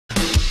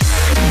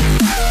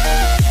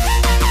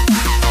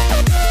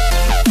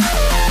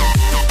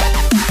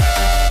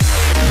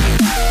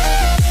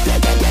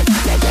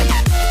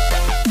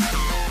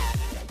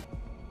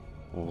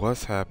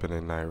What's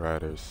happening, Night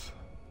Riders?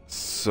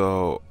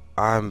 So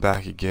I'm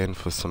back again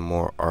for some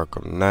more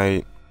Arkham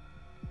Knight,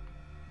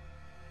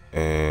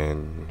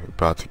 and we're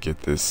about to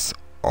get this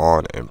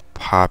on and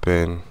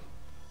popping.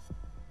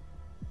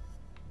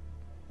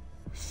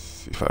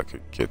 See if I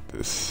could get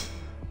this.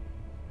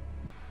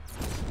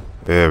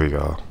 There we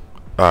go.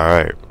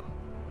 Alright.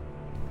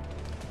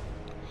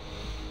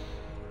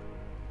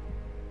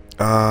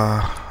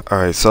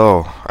 Alright,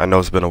 so I know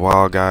it's been a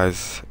while,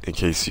 guys. In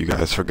case you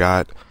guys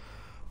forgot,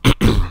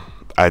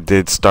 I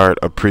did start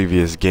a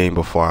previous game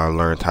before I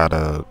learned how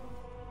to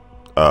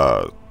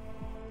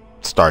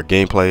start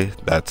gameplay.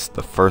 That's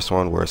the first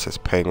one where it says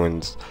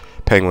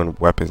Penguin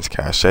Weapons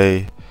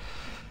Cache.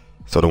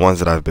 So the ones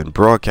that I've been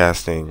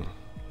broadcasting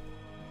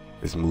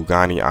is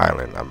Mugani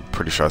Island. I'm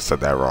pretty sure I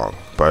said that wrong,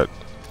 but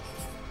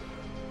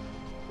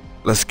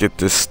let's get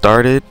this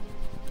started.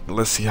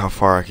 Let's see how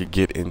far I could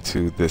get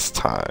into this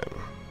time.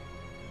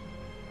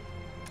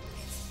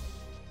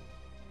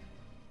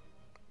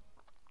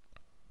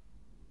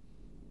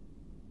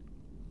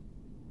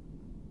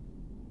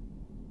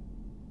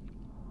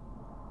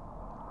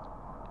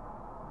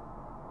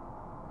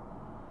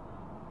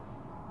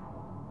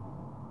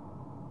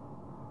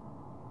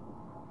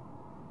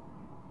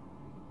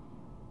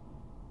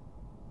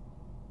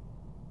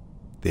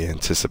 The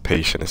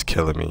anticipation is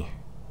killing me.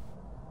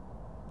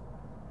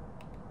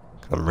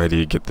 I'm ready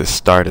to get this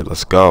started.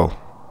 Let's go.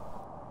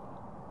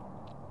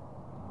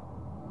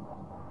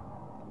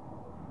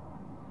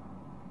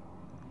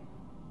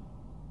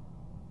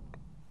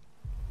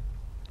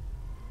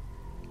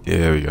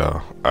 There we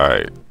go.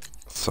 Alright.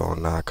 So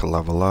now I can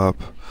level up.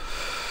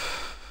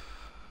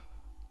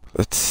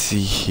 Let's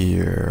see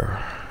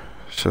here.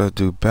 Should I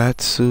do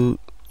bat suit?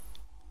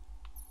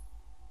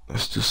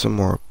 Let's do some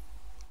more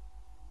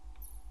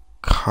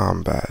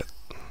combat.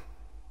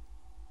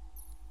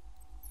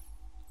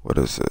 What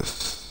is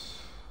this?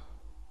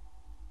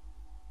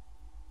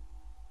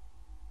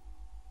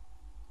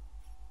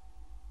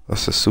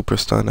 That's a super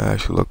stun. That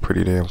actually look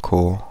pretty damn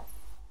cool.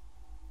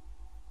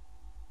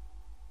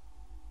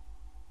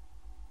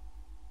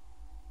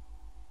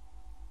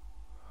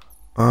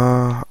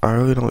 I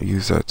really don't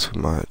use that too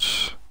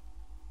much.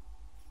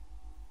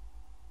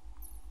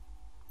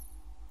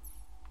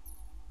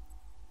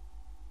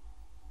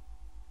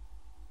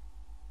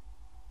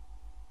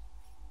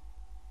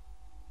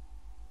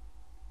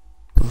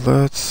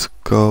 Let's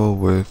go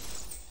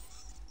with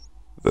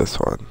this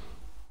one.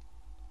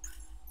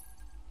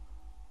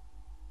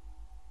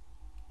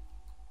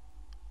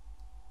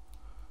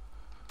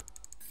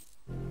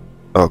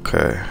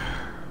 Okay.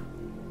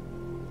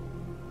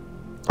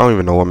 I don't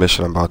even know what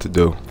mission I'm about to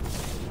do.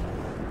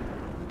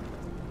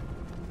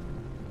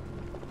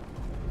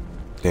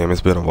 Damn,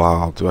 it's been a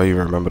while. Do I even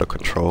remember the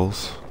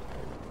controls?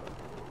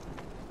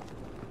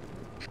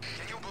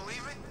 Can you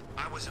believe it?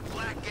 I was at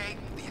Blackgate,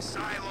 the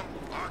Asylum,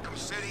 Arkham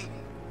City.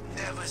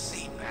 Never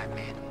seen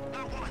Batman.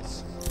 Not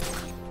once.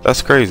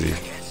 That's crazy.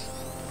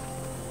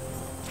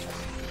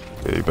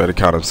 Yeah, he better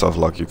count himself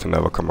lucky to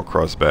never come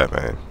across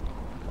Batman.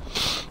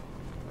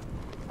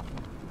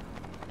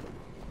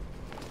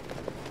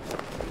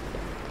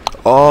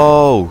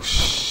 Oh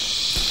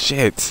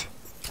shit!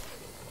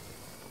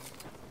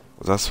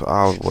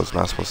 I was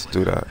not supposed to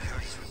do that.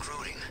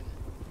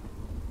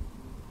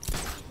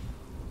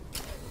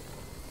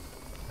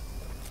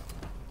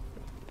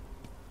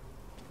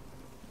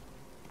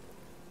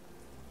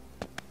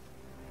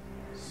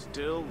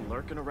 Still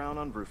lurking around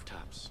on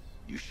rooftops.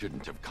 You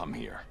shouldn't have come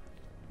here.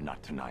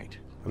 Not tonight.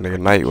 Nigga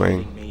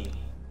Nightwing. Me.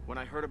 When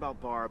I heard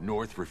about Barb,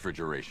 North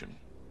Refrigeration.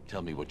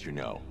 Tell me what you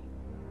know.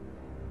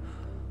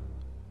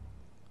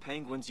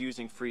 Penguin's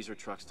using freezer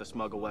trucks to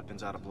smuggle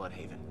weapons out of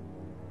Bloodhaven.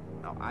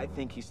 Now, I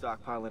think he's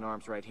stockpiling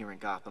arms right here in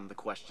Gotham. The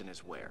question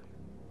is where.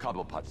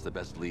 Cobblepot's the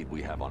best lead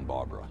we have on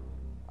Barbara.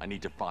 I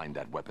need to find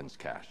that weapons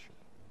cache.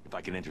 If I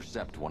can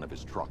intercept one of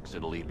his trucks,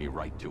 it'll lead me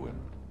right to him.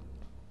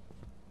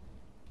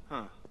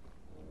 Huh.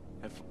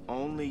 If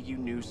only you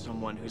knew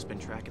someone who's been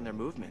tracking their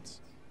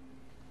movements.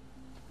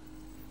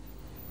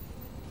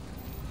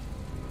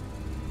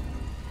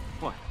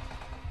 What?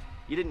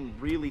 You didn't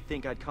really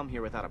think I'd come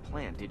here without a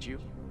plan, did you?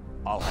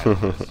 I'll have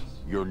this.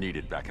 You're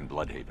needed back in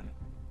Bloodhaven.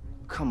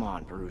 Come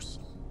on, Bruce.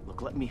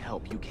 Look, let me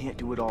help. You can't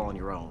do it all on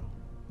your own.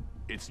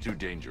 It's too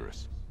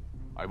dangerous.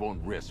 I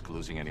won't risk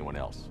losing anyone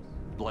else.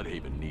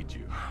 Bloodhaven needs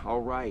you. All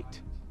right.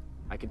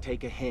 I can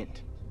take a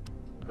hint.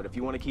 But if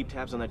you want to keep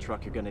tabs on that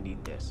truck, you're gonna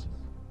need this.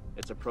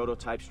 It's a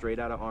prototype straight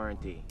out of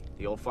R&D.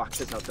 The old fox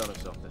has outdone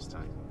himself this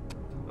time.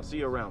 I'll see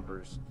you around,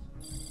 Bruce.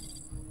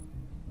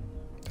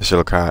 This should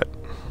look hot.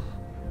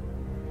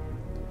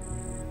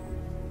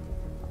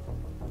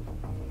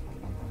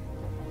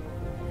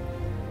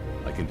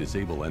 I can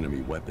disable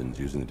enemy weapons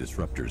using the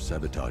disruptor's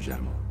sabotage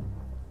ammo.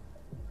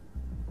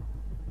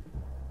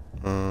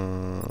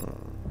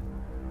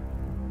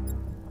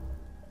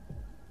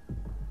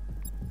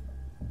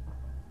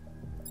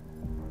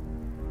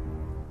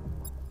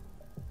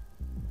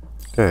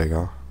 There you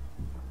go.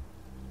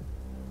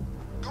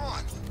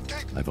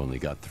 I've only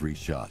got 3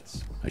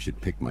 shots. I should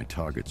pick my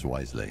targets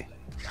wisely.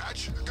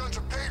 Catch? The guns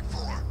are paid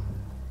for.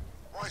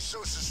 Why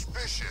so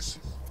suspicious?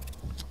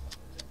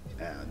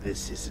 Now,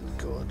 this isn't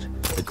good.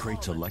 The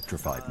crate's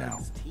electrified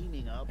now.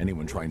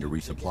 Anyone trying to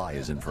resupply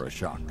is in for a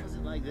shock. It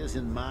wasn't like this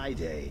in my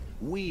day.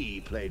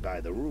 We played by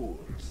the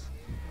rules.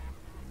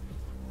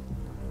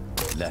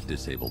 That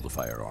disabled the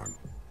firearm.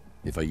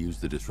 If I use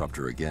the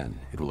disruptor again,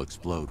 it will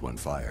explode when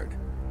fired,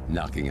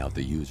 knocking out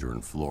the user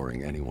and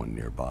flooring anyone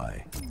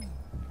nearby.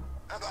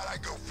 How about I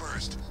go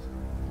first?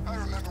 I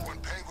remember when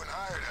Penguin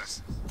hired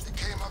us. He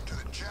came up to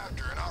the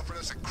chapter and offered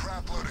us a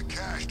crap load of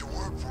cash to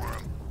work for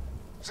him.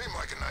 Seemed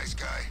like a nice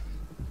guy.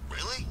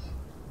 Really?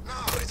 No,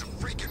 he's a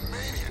freaking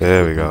maniac.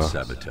 There we go.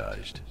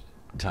 Sabotaged.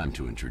 Time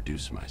to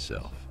introduce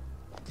myself.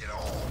 You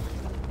know,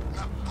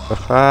 not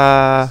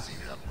Haha. seen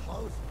it up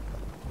close.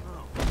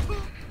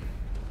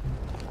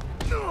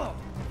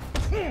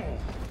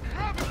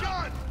 Grab a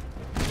gun!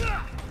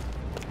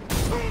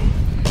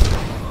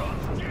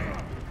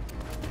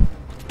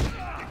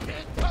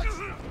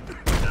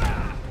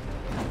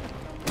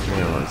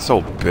 Man, it's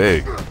so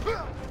big.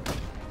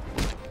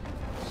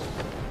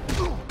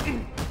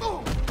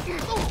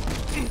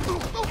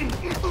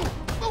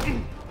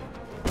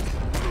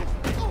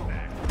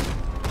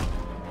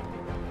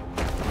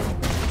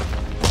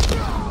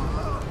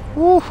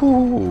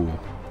 Woohoo!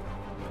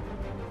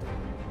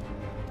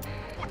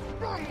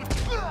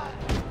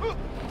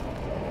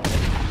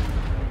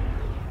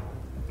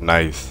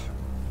 Nice.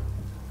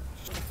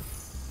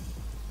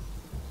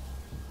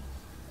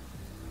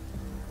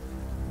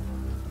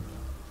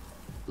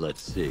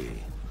 Let's see.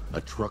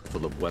 A truck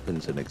full of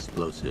weapons and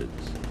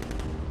explosives.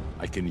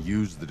 I can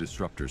use the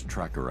disruptor's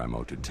tracker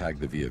ammo to tag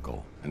the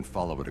vehicle and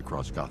follow it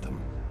across Gotham.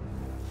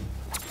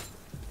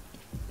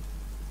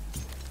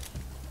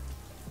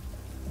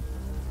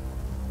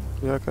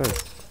 Yeah, okay.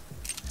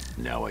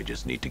 Now I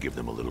just need to give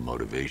them a little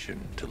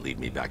motivation to lead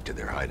me back to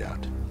their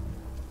hideout.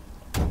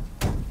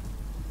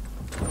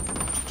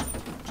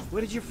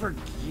 What did you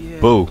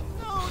forget? Boo. No,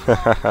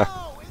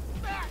 it's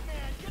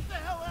Batman! Get the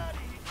hell out of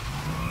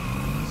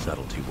here!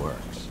 Subtlety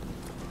works.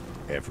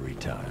 Every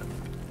time.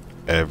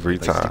 Every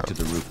If I time. stick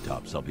to the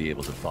rooftops, I'll be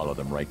able to follow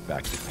them right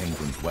back to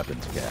Penguin's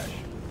weapons cache.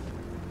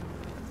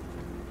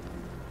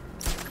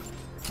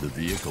 The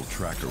vehicle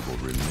tracker will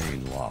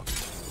remain locked,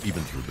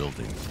 even through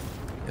buildings,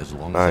 as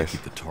long as I Nice.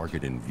 keep the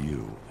target in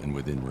view and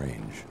within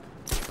range.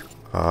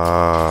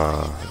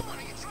 Ah. What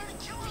are you trying to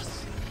kill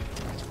us?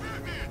 It's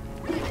Batman!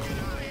 We need to get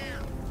out of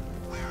here!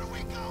 Where are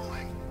we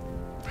going?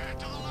 Back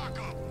to the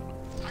lockup!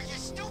 Are you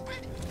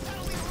stupid?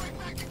 That'll lead right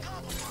back to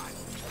Cobblepot!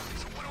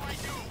 So what do I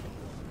do?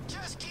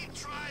 Just keep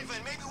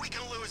driving. Maybe we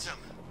can lose him.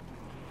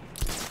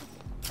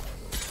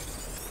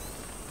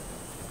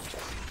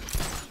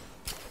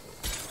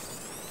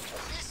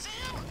 You see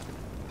him?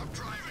 I'm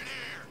driving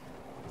here.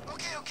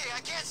 Okay, I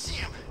can't see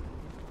him.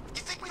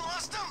 You think we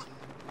lost him?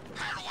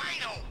 How do I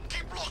know?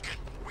 Keep looking.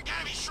 We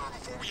gotta be sure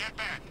before we head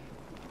back.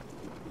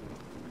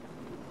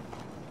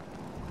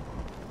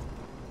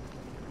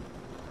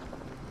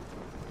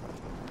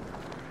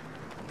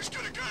 He's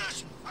gonna get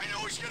us. I know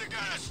he's gonna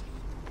get us.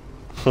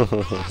 We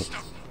lost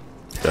him.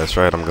 That's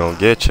right, I'm gonna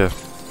get you.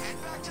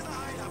 Head back to the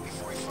hideout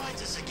before he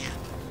finds us again.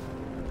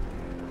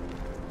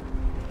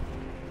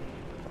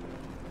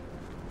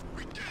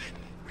 We did it.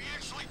 We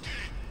actually did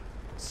it.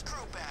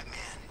 Screw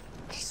Batman.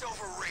 He's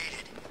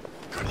overrated.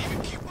 Couldn't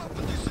even keep up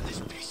with this in this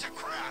piece of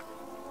crap.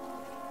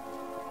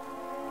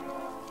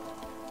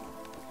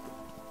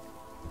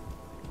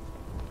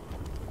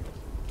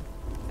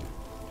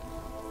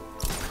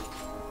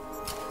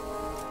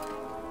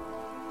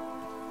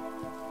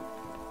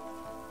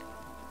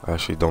 I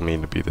actually don't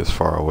mean to be this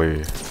far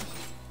away.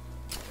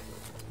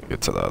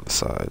 Get to the other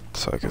side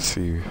so I can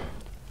see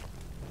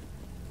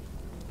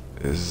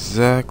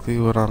exactly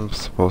what I'm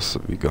supposed to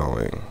be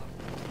going.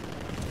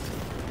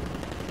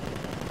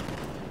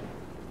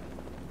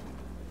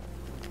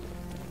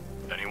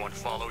 Anyone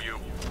follow you?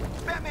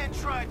 Batman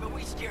tried, but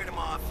we scared him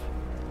off.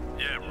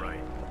 Yeah,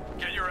 right.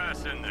 Get your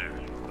ass in there.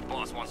 The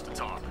boss wants to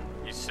talk.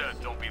 He said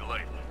don't be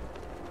late.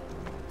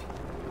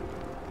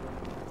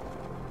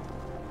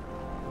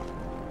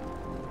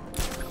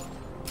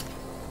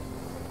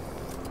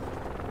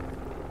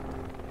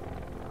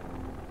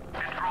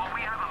 Control,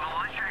 we have a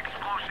militia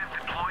explosive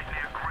deployed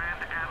near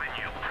Grand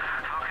Avenue.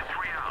 Target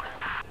 3 out.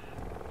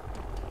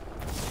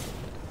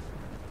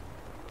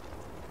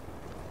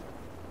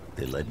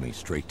 They led me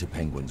straight to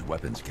Penguin's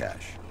weapons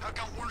cache. How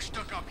come we're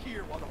stuck up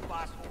here while the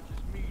boss holds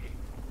his meeting?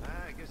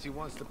 I guess he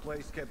wants the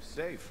place kept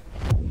safe.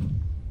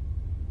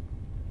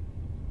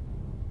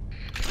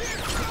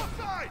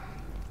 Outside!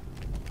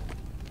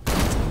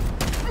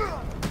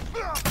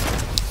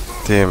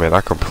 Damn it,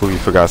 I completely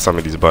forgot some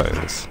of these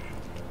buttons.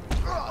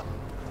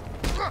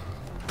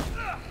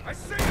 I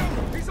see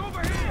him! He's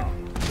over here!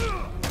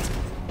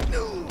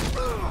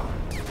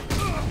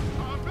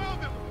 I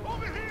found him!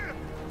 Over here!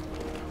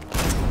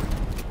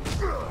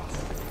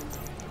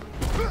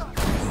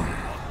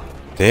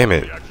 Damn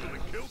it.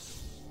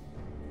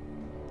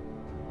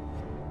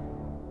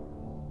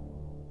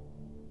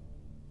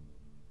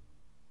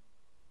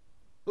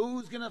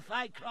 Who's gonna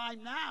fight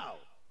crime now?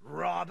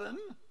 Robin?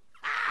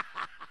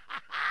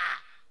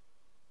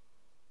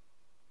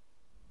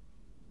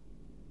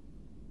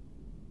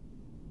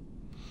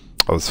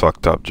 I was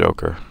fucked up,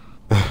 Joker.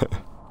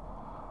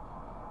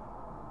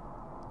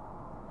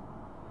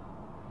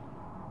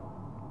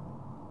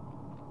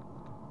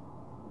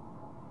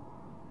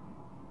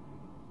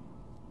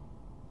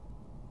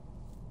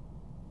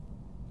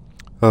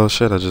 Oh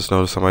shit, I just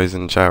noticed somebody's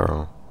in the chat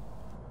room.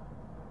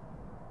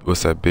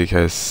 What's that, Big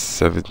Head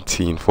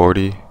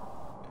 1740?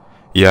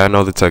 Yeah, I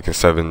know the Tekken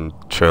 7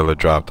 trailer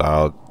dropped.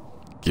 I'll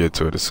get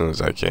to it as soon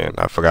as I can.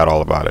 I forgot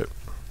all about it.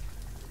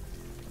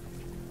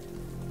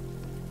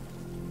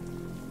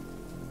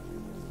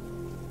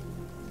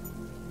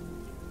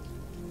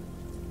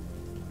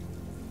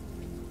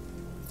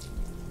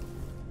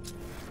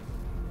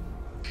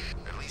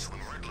 At least when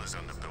Riddler's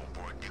on the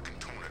billboard, you can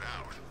tune it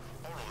out.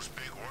 All those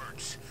big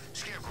words.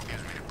 Scarecrow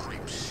gives me the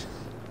creeps.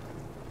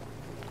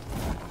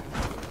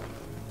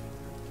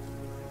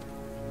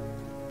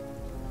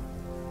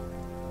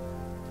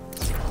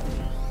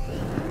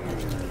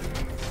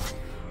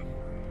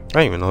 I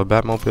didn't even know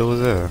the Batmobile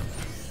was there.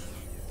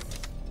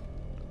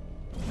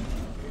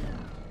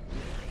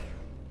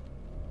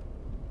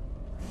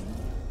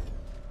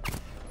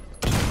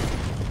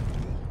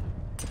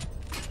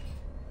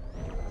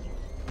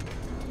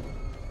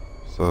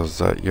 So is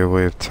that your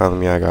way of telling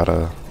me I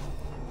gotta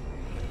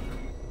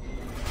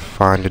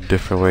find a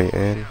different way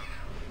in?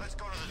 Let's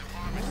go to the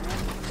department store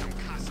and look some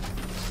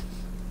costumes.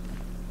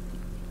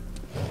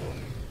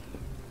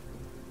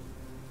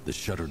 The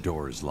shutter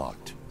door is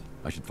locked.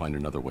 I should find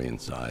another way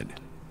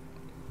inside.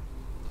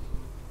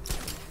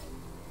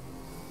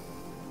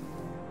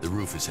 The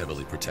roof is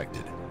heavily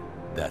protected.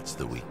 That's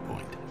the weak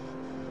point.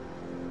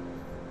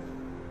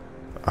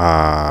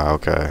 Ah,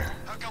 okay.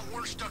 How come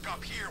we're stuck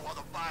up here while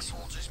the boss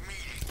holds his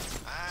meeting?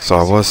 So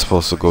I was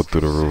supposed to go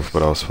through the roof,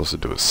 but I was supposed to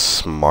do it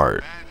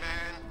smart.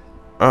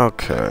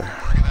 Okay.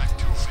 Working on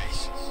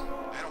Two-Face.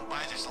 I don't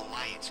buy this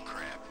alliance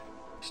crap.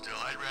 Still,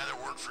 I'd rather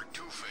work for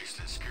Two-Face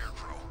than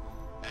Scarecrow.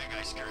 That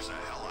guy scares the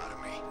hell out of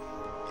me.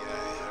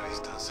 Yeah, he's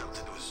done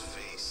something to his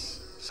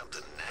face.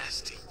 Something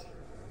nasty.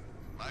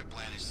 My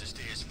plan is to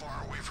stay as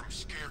far away from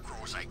Scarecrow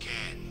as I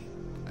can.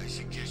 I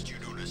suggest you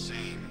do the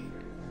same.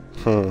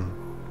 Alright,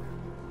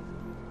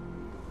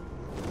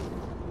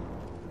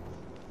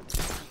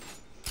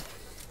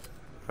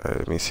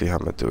 let me see how I'm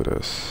gonna do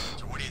this.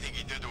 So what do you think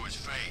he did to his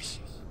face?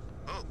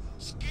 Oh,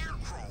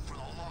 Scarecrow for the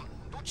law.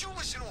 Don't you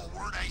listen to a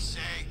word I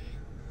say?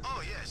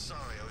 Oh yeah,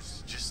 sorry, I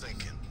was just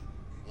thinking.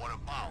 What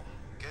about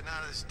getting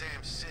out of this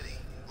damn city?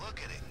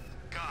 Look at it.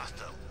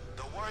 Gotham,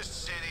 the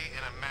worst city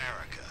in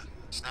America.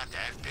 It's not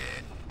that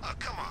bad. Oh,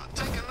 come on,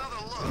 take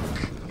another look.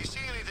 You see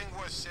anything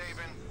worth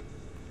saving?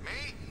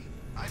 Me?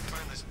 I'd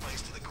burn this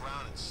place to the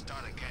ground and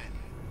start again.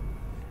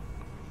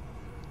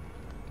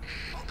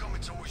 How come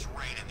it's always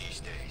raining these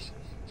days?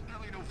 It's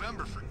early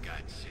November, for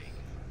God's sake.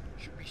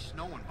 Should be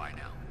snowing by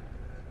now.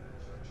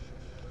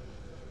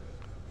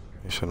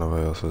 Make sure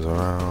nobody else is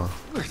around.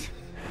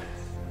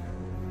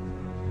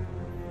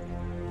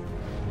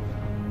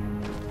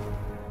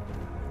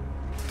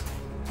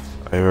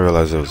 I didn't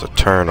realize there was a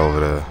turn over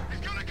there.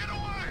 He's gonna get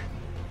away!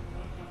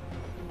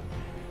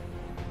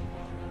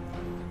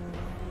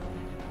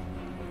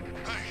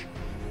 Hey,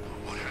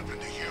 what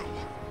happened to you?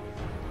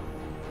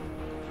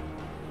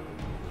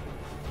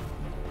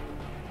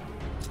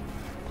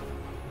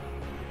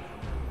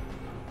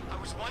 I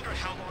was wondering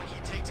how long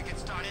he'd take to get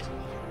started.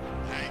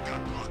 Hey,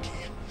 got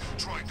lucky.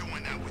 Try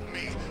doing that with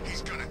me,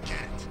 he's gonna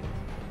get it.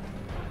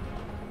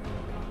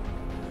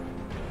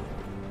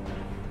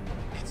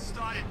 It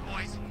started,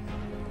 boys.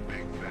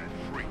 Big fat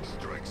freak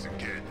strikes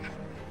again.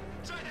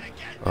 Try that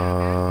again. I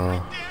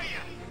dare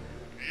ya.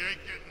 He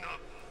ain't getting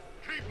up.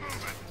 Keep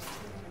moving.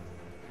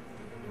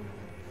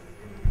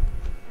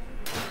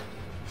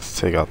 Let's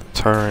take out the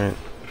turret.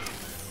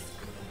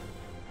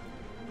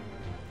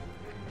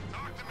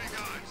 Talk to me,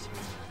 guys.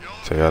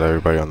 Take out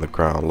everybody on the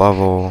ground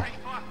level. Pretty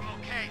far from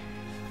okay.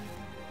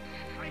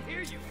 I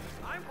hear you.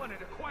 I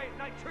wanted a quiet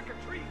night trick or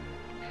treat.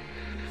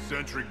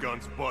 Sentry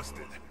gun's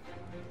busted.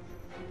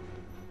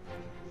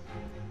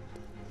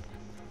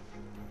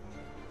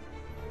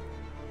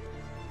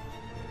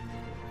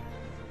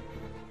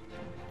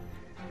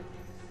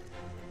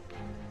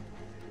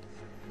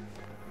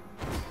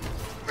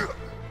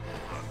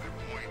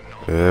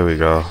 There we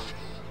go. I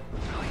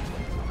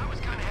was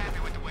kind of happy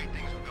with the way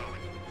things were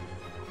going.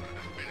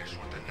 Finish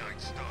what the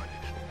night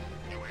started.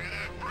 You hear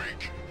that,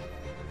 break?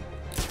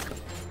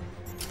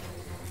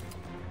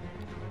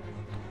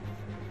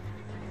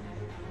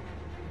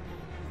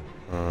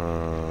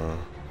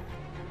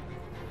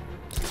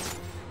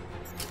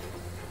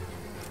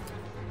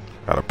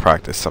 Gotta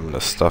practice some of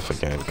this stuff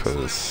again,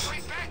 cause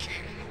Right back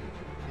here.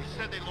 You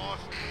said they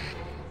lost.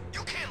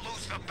 You can't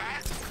lose the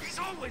bat. He's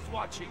always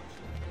watching.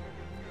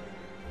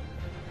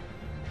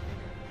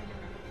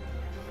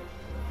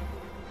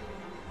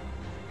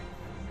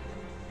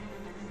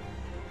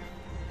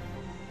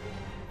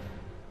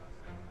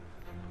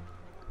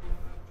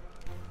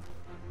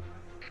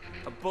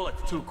 A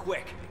bullet's too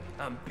quick.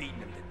 I'm beating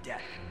him to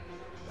death.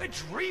 I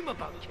dream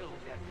about killing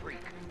that freak.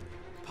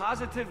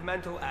 Positive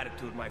mental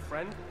attitude, my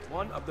friend.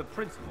 One of the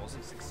principles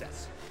of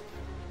success.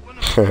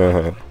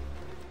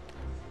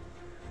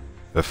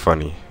 They're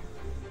funny.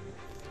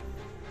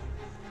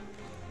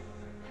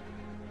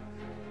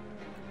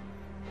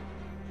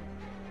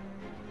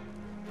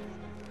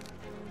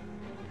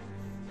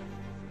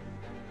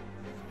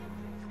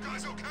 You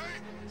guys okay?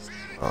 See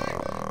anything?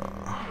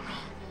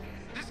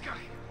 This guy,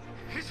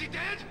 is he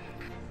dead?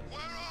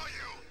 Where are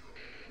you?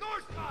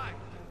 North side!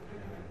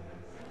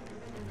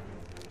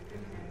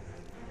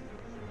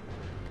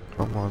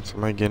 Come on,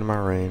 somebody get in my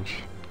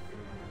range.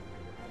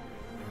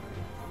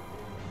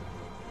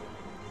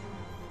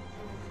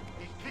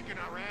 He's kicking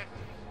our ass.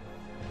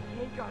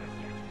 He ain't got us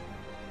yet.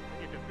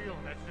 I get the feeling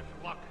that's just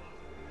luck.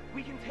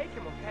 We can take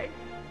him, okay?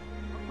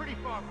 We're pretty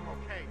far from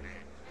okay,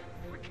 man.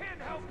 We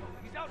can't help him.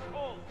 He's out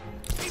cold.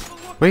 Keep a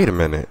look. Wait a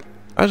minute.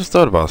 I just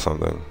thought about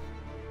something.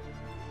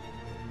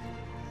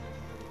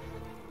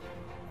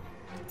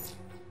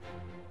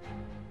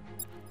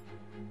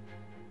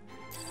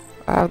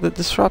 I have the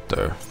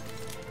disruptor.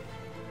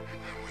 We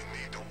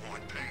need to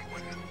warn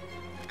Penguin.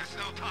 There's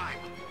no time.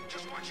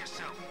 Just watch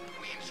yourself.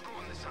 We ain't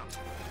screwing this up.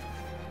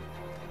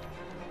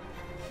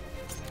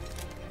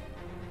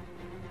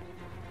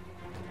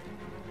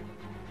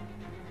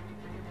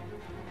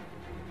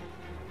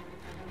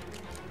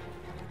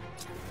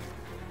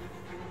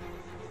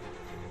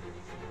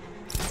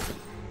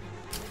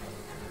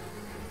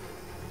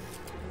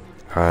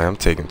 Alright, I'm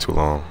taking too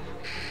long.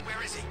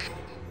 Where is he?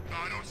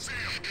 I don't see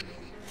him.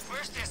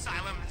 First the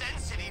asylum, then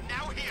city,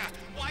 now here.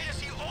 Why does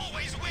he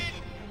always win?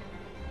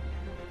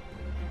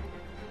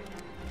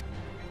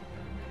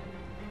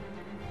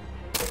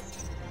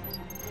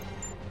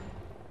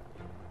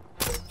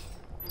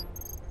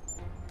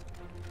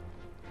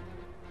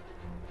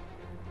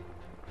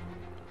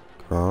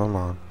 Come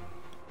on.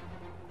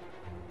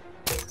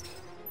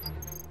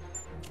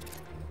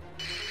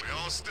 We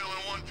all still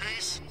in one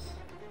piece?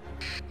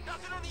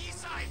 Nothing on the east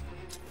side.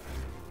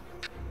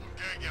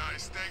 Okay,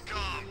 guys, stay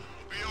calm.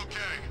 We'll be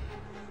okay.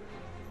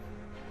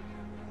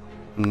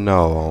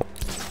 No.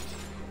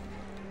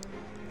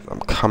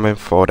 I'm coming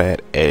for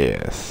that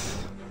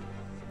ass.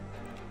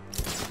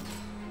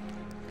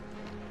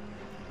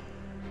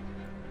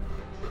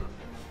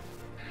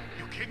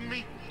 You kidding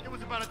me? There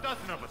was about a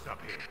dozen of us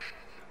up here.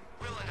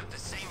 We'll end up the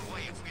same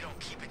way if we don't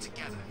keep it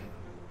together.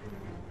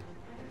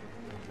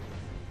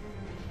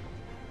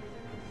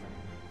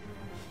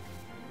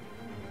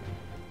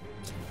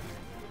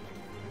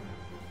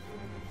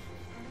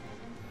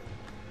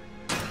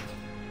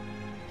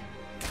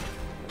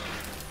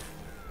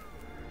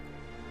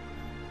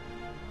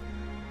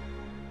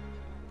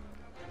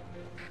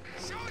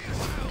 Show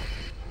yourself!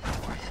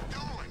 What are you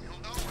doing?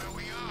 You'll know where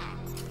we are.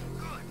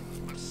 Good.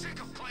 I'm sick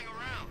of playing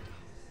around.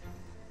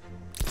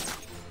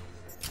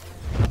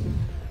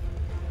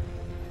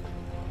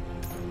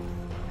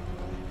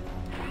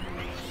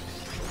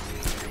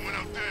 You went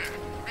up there.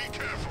 Be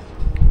careful.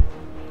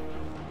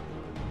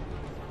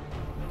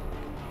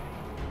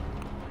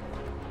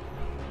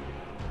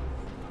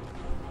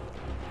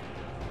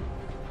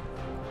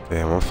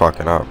 Damn, I'm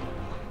fucking up.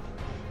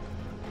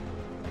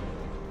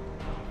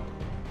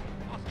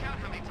 Lost count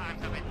how many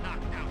times I've been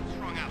knocked out,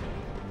 strung out.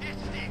 This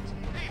is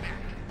payback.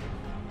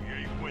 You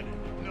ain't winning.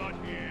 Not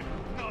here.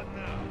 Not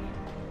now.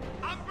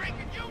 I'm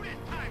breaking you this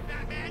time,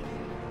 Batman.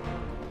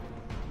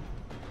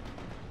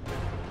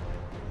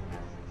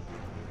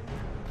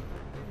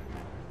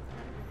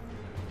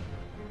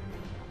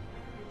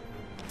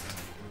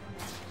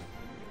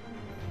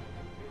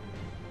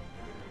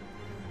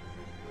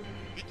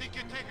 You think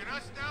you're taking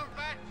us down,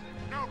 Bat?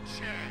 No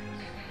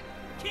chance.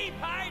 Keep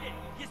hiding.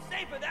 You're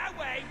safer that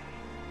way.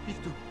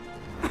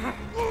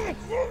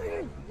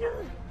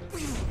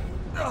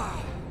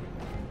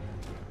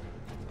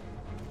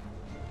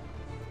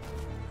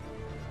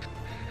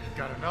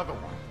 Got another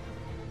one.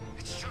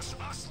 It's just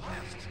us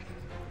left.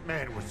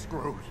 Man, we're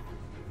screwed.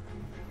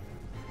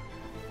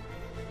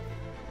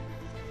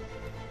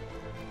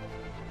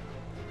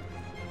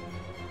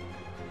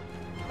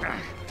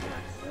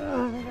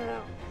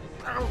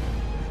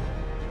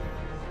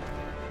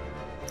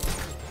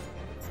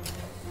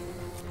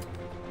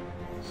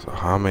 So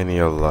how many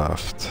are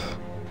left?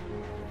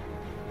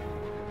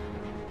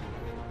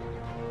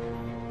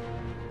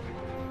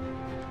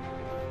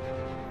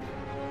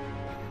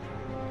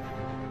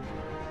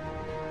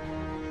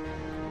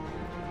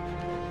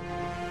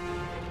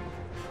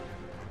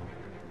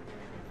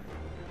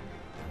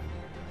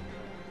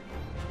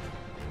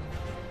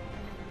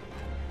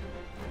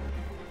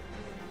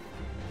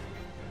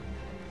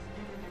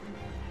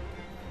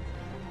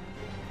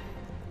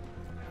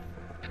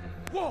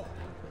 Whoa!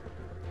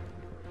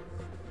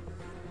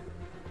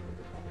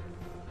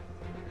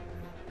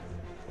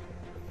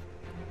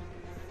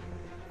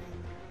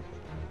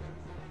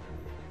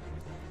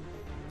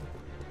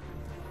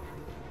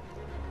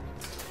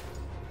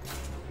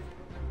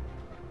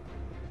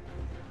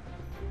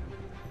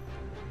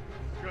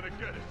 Gonna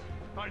get us.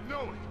 I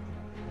know it.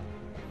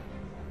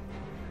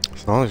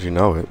 As long as you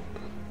know it.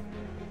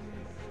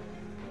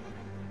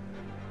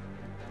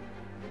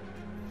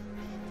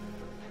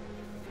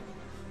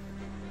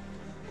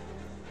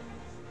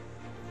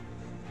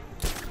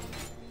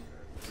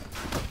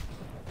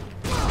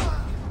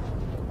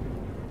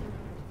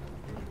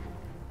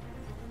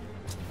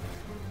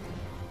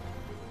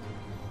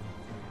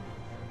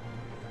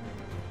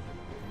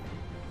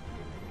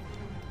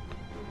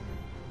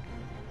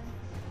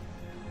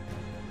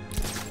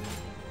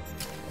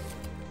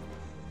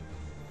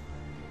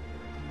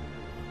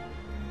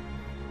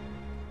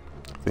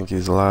 think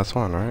he's the last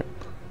one, right?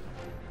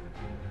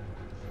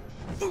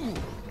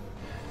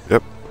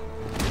 Yep.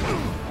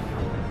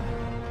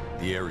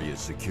 The area is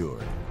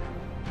secured.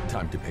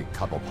 Time to pay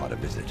Cobblepot a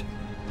visit.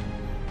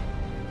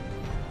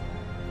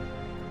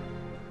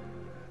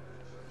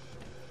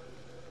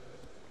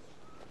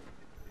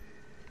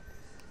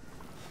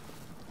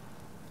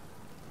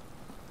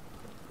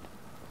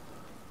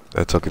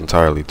 That took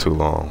entirely too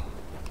long.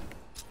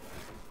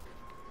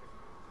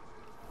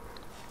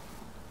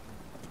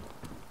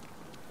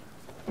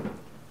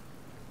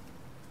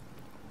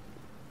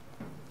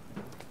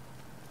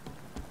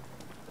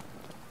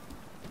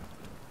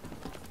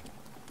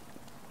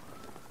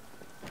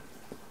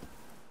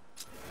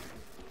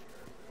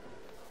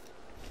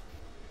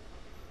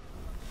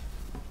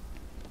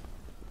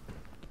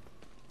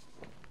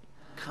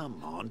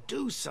 Come on,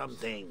 do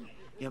something.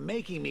 You're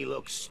making me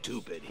look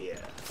stupid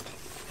here.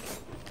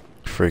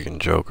 Freaking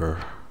Joker.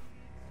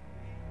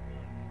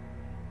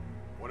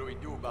 What do we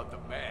do about the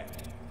man?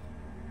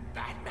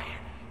 Batman.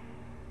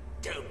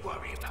 Don't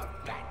worry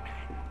about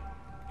Batman.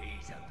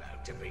 He's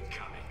about to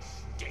become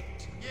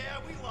extinct. Yeah,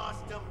 we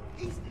lost him.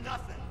 He's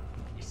nothing.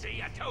 You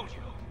see, I told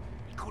you.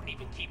 He couldn't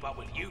even keep up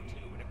with you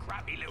two in a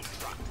crappy little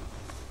truck.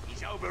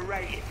 He's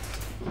overrated.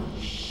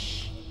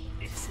 Shh.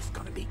 This is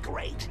gonna be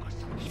great.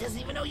 He doesn't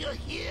even know you're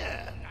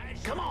here.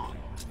 Come on.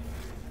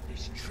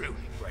 This truly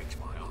breaks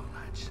my heart,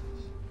 lads.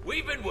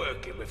 We've been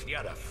working with the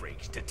other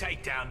freaks to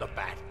take down the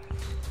Bat.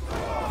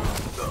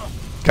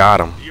 Got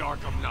him. The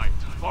Arkham Knight,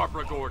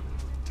 Barbara Gordon.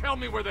 Tell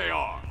me where they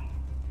are.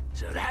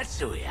 So that's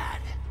who we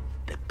had.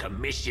 The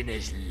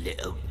Commissioner's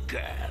little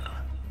girl.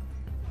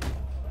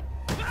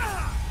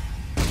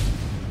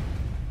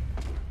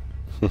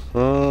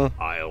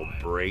 I'll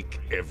break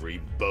every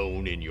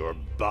bone in your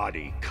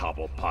body,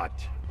 Cobblepot.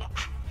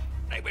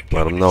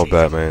 Let him know,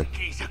 Batman.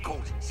 He's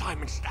called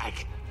Simon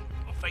Stagg.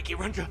 I think he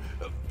runs a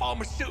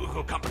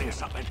pharmaceutical company or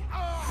something.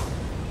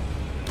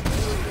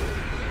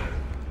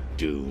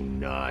 Do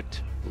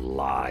not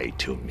lie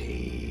to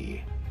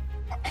me.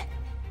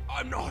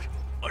 I'm not.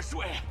 I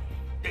swear.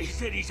 They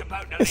said he's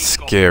about to It's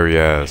scary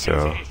ass, Those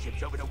yo.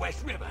 airships over the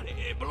West River.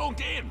 It belonged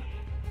to him.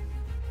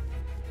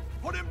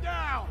 Put him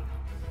down!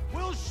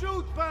 We'll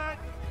shoot, Bat!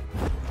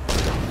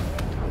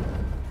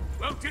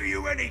 Won't do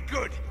you any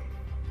good.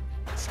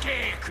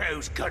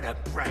 Scarecrow's gonna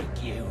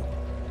break you.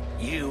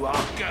 You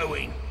are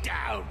going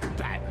down,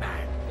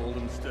 Batman. Hold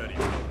him steady,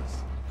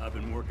 fellas. I've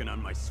been working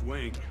on my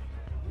swing.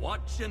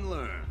 Watch and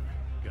learn.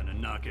 Gonna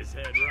knock his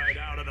head right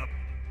out of the...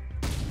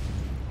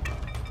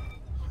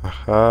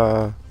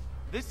 Haha.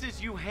 This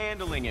is you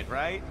handling it,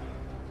 right?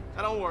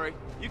 Now don't worry.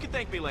 You can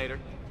thank me later.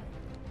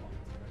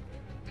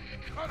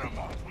 Cut him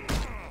off!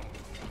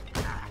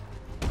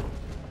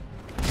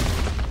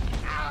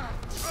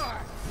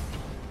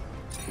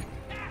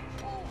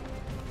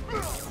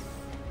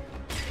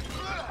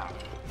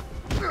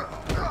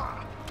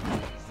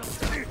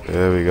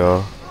 There we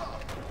go.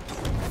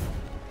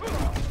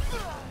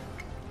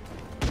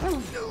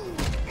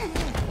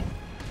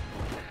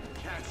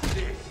 Catch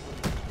this.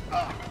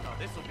 Oh,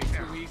 this will be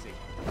too easy.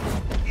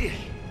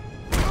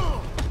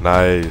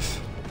 Nice.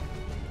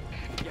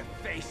 Your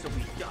face will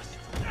be dust.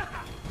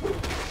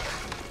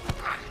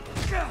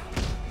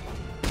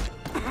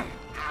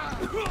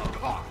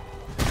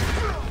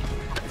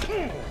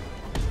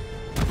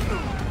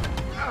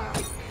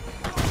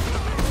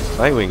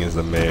 Nightwing is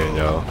the man,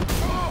 yo.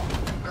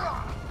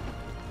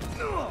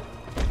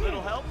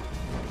 Little help?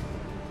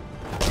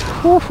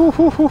 Hoo, hoo,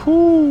 hoo, hoo,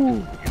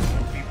 hoo.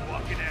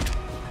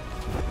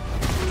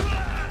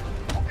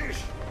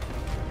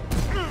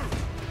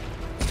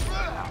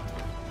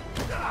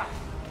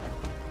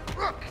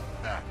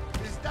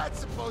 Is that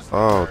supposed to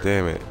Oh, hurt?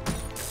 damn it.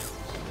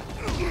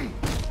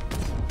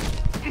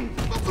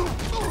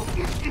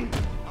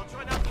 I'll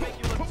try not to make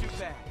you look too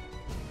bad.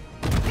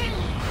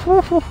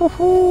 Hoo, hoo, hoo,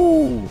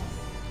 hoo.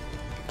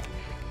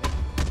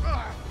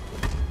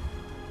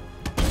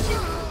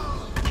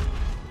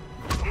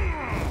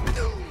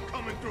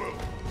 Coming through.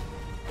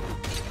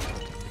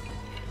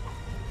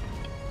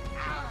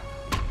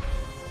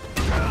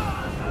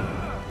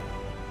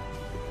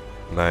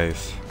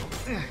 Nice.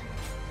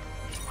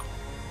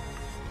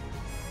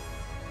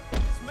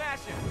 Smash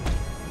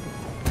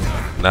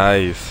it.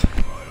 Nice.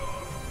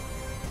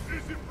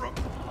 Is it broke?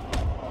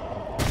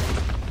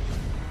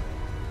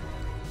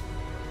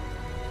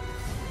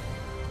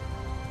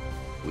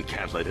 We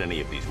can't let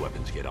any of these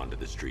weapons get onto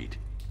the street.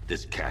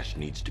 This cache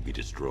needs to be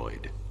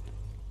destroyed.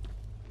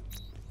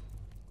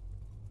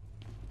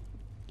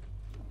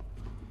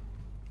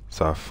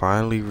 So I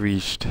finally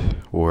reached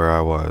where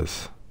I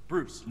was.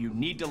 Bruce, you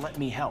need to let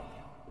me help.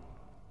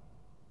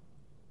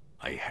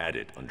 I had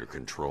it under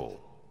control.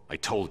 I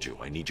told you,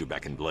 I need you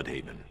back in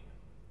Bloodhaven.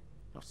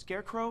 Now,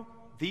 Scarecrow,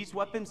 these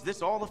weapons,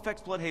 this all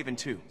affects Bloodhaven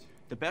too.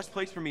 The best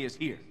place for me is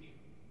here.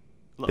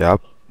 Look,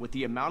 Yep. with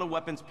the amount of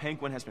weapons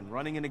Penguin has been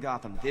running into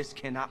Gotham, this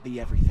cannot be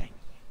everything.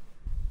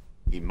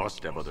 He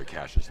must have other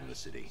caches in the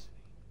city.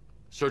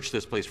 Search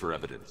this place for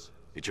evidence.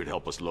 It should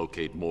help us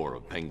locate more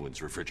of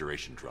Penguin's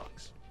refrigeration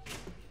trucks.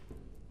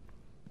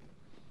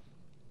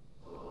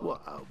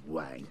 What a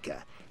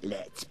wanker.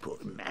 Let's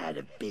put him out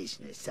of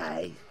business,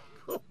 eh?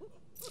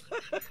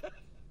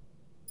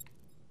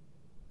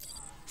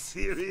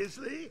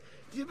 Seriously?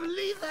 Do you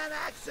believe that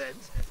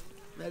accent?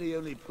 That he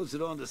only puts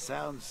it on to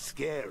sound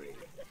scary.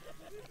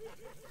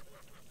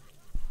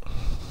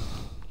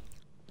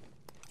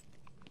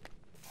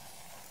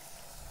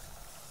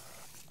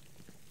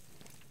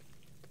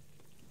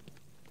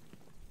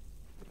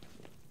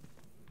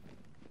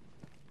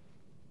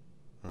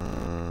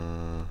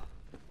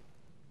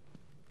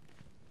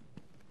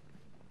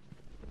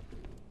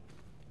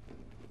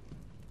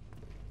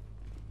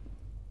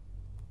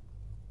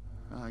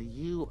 Are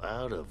you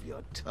out of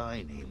your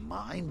tiny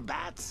mind,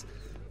 Bats?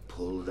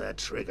 Pull that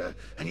trigger,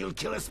 and you'll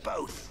kill us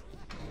both.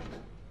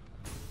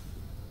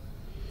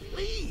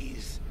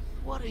 Please,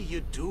 what are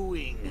you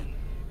doing?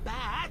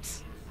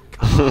 Bats?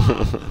 Come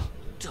on.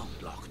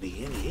 Don't lock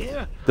me in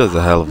here. Does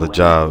a hell of a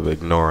job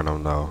ignoring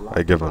him, though.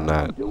 I give him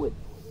that. Do it.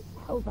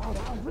 How's that,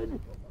 Alfred?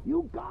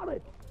 You got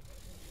it.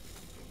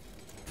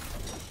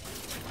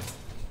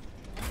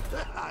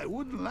 I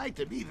wouldn't like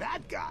to be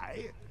that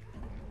guy.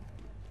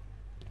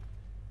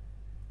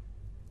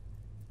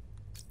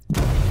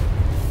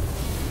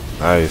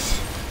 Nice.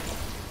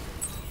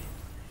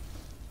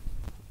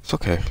 It's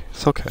okay.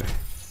 It's okay.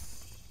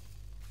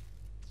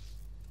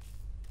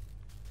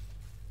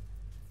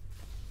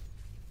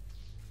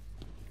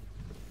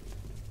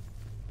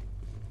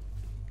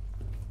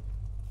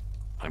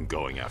 I'm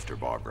going after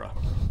Barbara.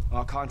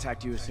 I'll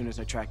contact you as soon as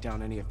I track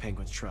down any of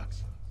Penguin's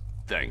trucks.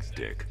 Thanks,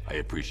 Dick. I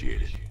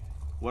appreciate it.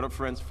 What are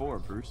friends for,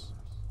 Bruce?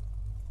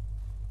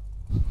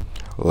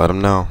 Let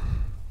him know.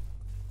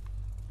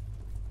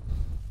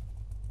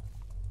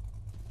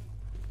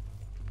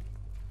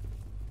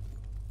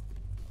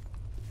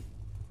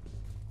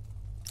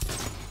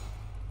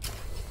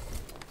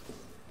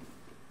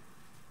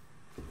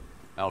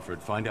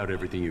 Alfred, find out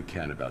everything you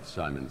can about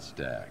Simon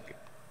Stagg.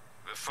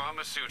 The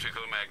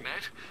pharmaceutical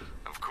magnate?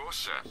 Of course,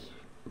 sir.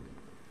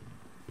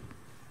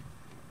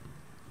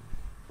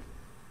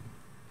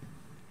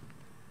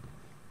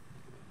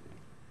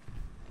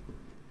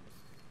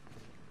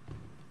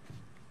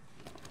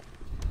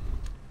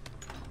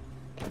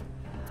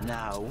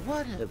 Now,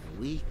 what have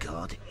we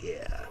got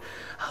here?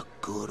 A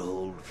good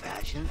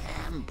old-fashioned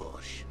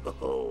ambush.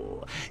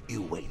 Oh,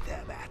 you wait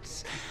there,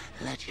 Bats.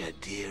 Let your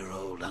dear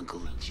old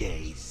Uncle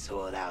Jay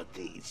sort out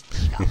these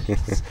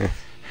chumps.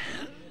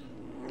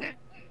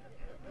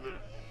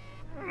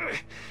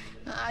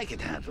 I can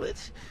handle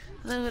it,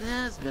 though it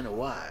has been a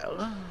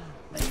while.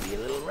 Maybe a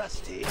little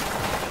rusty.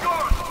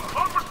 Guard!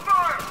 Open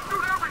fire!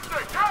 Shoot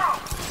everything! Now!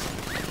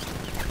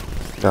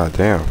 God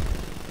damn.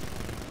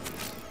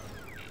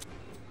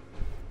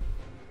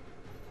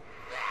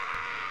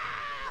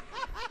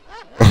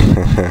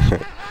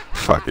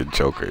 Fucking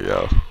Joker,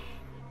 yo.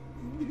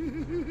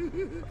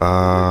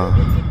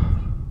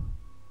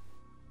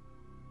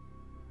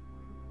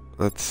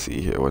 Let's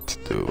see here what to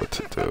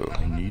do.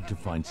 I need to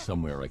find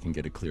somewhere I can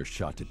get a clear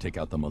shot to take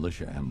out the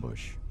militia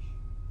ambush.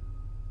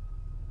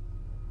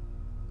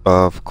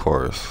 Of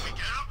course. I don't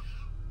know.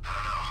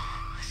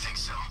 I think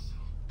so.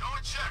 Go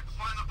and check.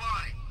 Find the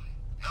body.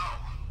 No.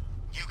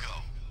 You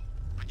go.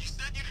 But you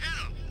said you'd hit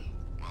him.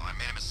 Well, I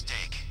made a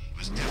mistake. It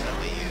was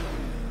definitely you.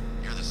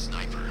 You're the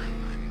sniper.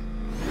 I'm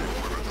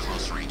more of a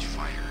close-range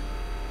fighter.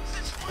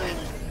 Since when?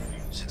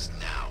 Since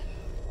now.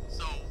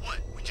 So what?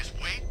 We just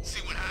wait?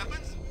 See what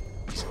happens?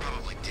 He's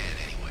probably dead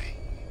anyway.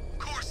 Of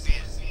course he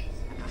is.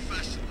 We're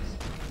professionals.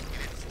 We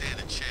didn't stand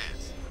a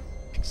chance.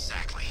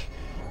 Exactly.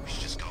 We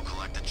should just go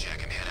collect the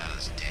check and head out of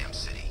this damn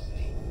city.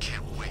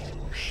 Can't wait.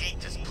 I hate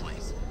this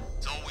place.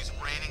 It's always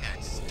raining and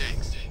it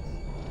stinks.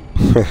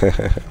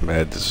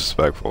 Mad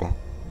disrespectful.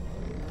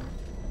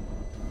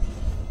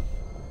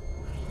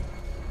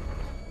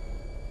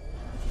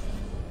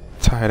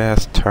 Tight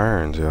ass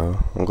turns, yo.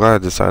 I'm glad I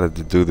decided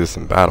to do this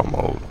in battle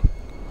mode.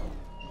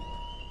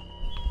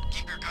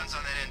 Keep your guns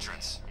on that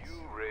entrance.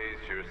 You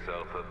raised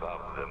yourself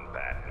above them,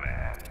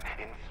 Batman.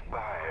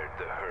 Inspired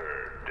the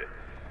herd.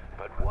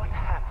 But what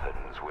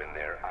happens when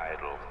their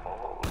idol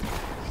falls?